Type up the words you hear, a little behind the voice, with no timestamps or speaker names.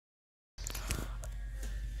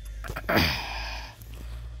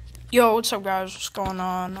Yo, what's up, guys? What's going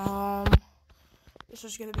on? This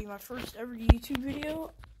is gonna be my first ever YouTube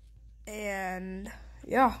video, and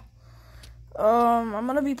yeah, I'm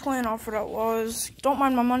gonna be playing Offered Outlaws. Don't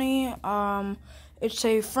mind my money. It's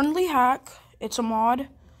a friendly hack. It's a mod.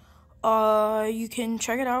 You can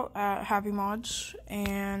check it out at Happy Mods,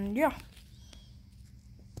 and yeah.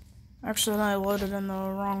 Actually, I loaded in the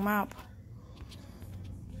wrong map.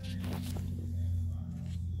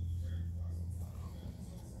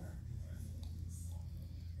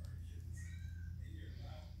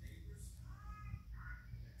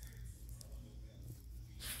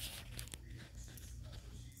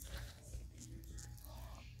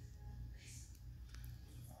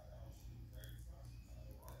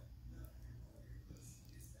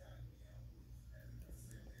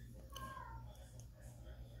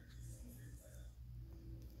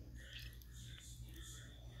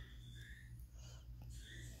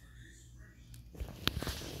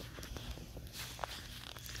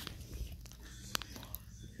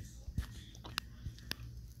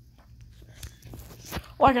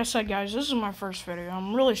 Like I said, guys, this is my first video.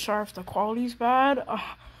 I'm really sorry if the quality's bad.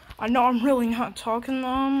 I know I'm really not talking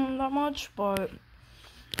that much, but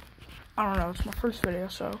I don't know. It's my first video,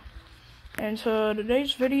 so. And so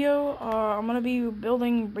today's video, I'm gonna be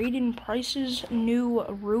building Braden Price's new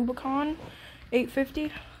Rubicon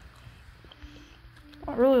 850.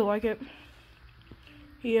 I really like it.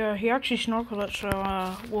 He actually snorkeled it,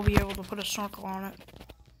 so we'll be able to put a snorkel on it.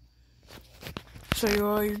 So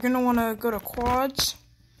you're gonna want to go to quads.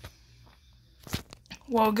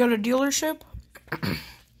 Well, go to dealership,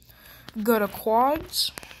 go to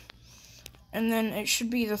quads, and then it should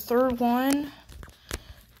be the third one,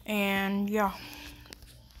 and yeah.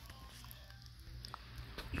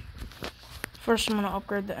 First, I'm going to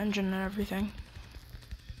upgrade the engine and everything.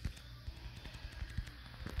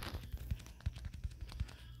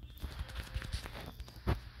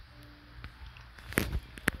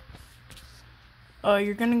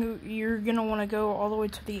 You're gonna want to go all the way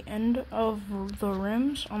to the end of the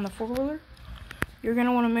rims on the four-wheeler. You're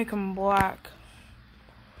gonna want to make them black.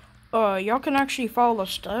 Y'all can actually follow the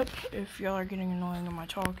steps if y'all are getting annoying in my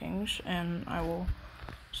talkings, and I will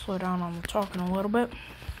slow down on the talking a little bit.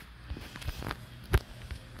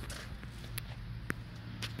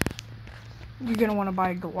 You're gonna want to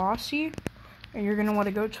buy glossy, and you're gonna want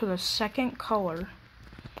to go to the second color.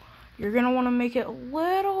 You're going to want to make it a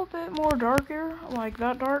little bit more darker, like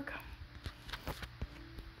that dark.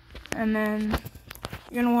 And then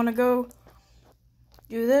you're going to want to go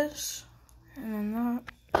do this, and then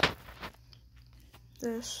that,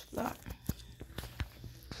 this, that.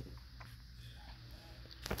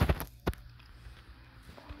 You're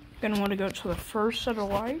going to want to go to the first set of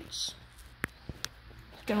lights.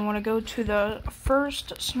 You're going to want to go to the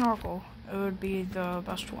first snorkel. It would be the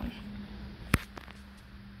best one.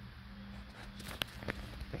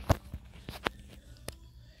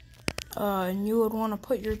 And you would want to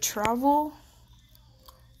put your travel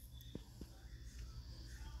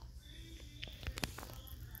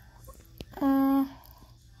a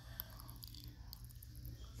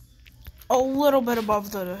little bit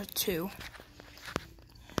above the 2.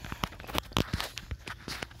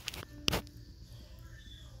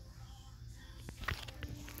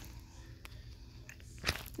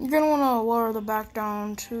 You're going to want to lower the back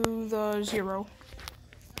down to the 0.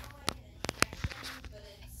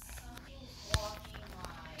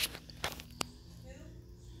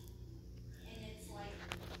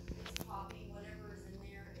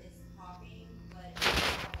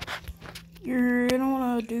 You're gonna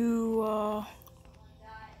want to do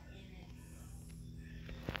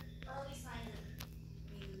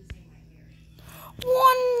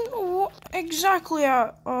one exactly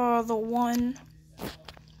at the 1.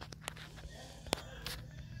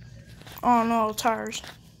 Oh no, tires.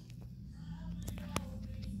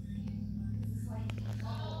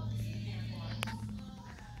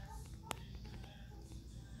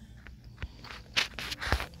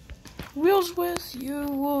 Wheels width, you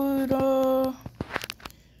would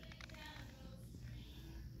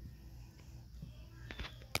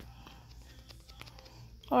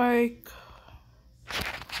like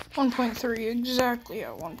 1.3, exactly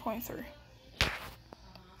at 1.3.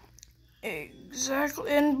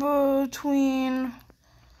 Exactly in between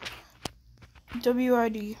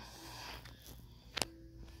WID.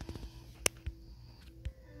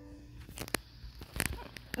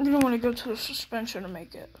 You're gonna want to go to the suspension to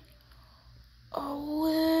make it a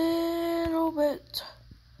little bit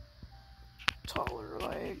taller,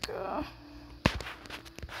 like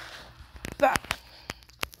that.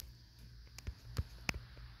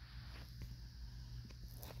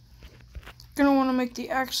 gonna make the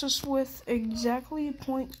axis width exactly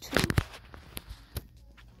 0.2.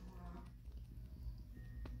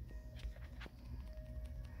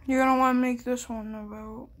 You're gonna want to make this one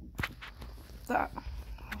about that,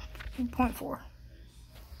 0.4.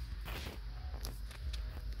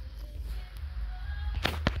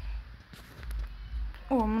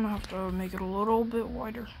 Oh, I'm gonna have to make it a little bit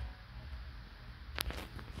wider.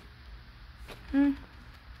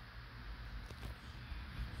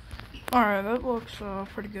 Alright, that looks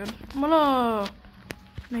pretty good. I'm gonna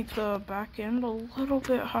make the back end a little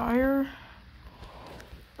bit higher.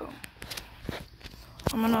 Boom.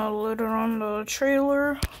 I'm gonna load it on the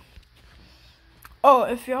trailer. Oh,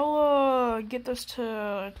 if y'all get this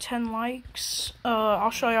to 10 likes,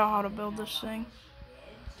 I'll show y'all how to build this thing.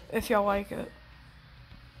 If y'all like it.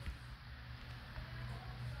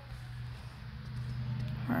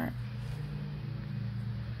 Alright.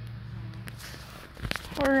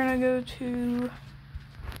 We're gonna go to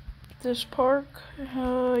this park.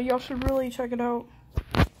 Y'all should really check it out.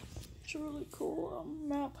 It's a really cool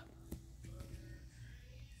map.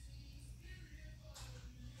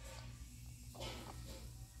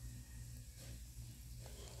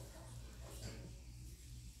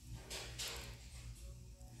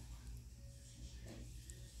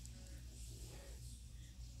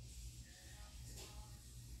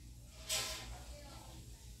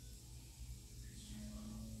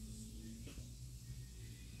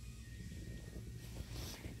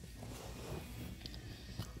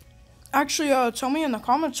 Actually, tell me in the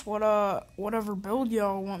comments what whatever build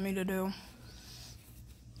y'all want me to do.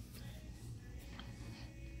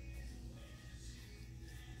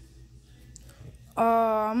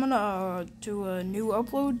 I'm gonna do a new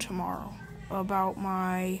upload tomorrow about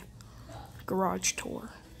my garage tour.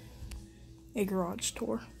 A garage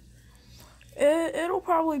tour. It'll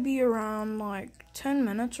probably be around like 10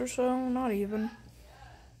 minutes or so, not even.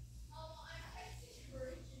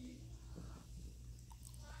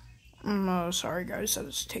 I'm sorry guys that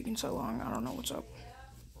it's taking so long. I don't know what's up.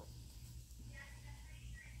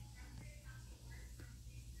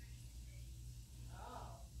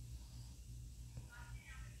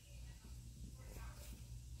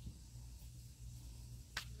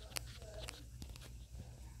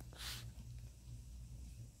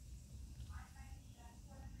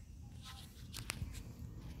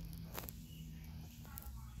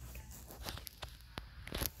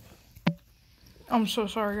 I'm so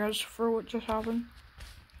sorry guys for what just happened.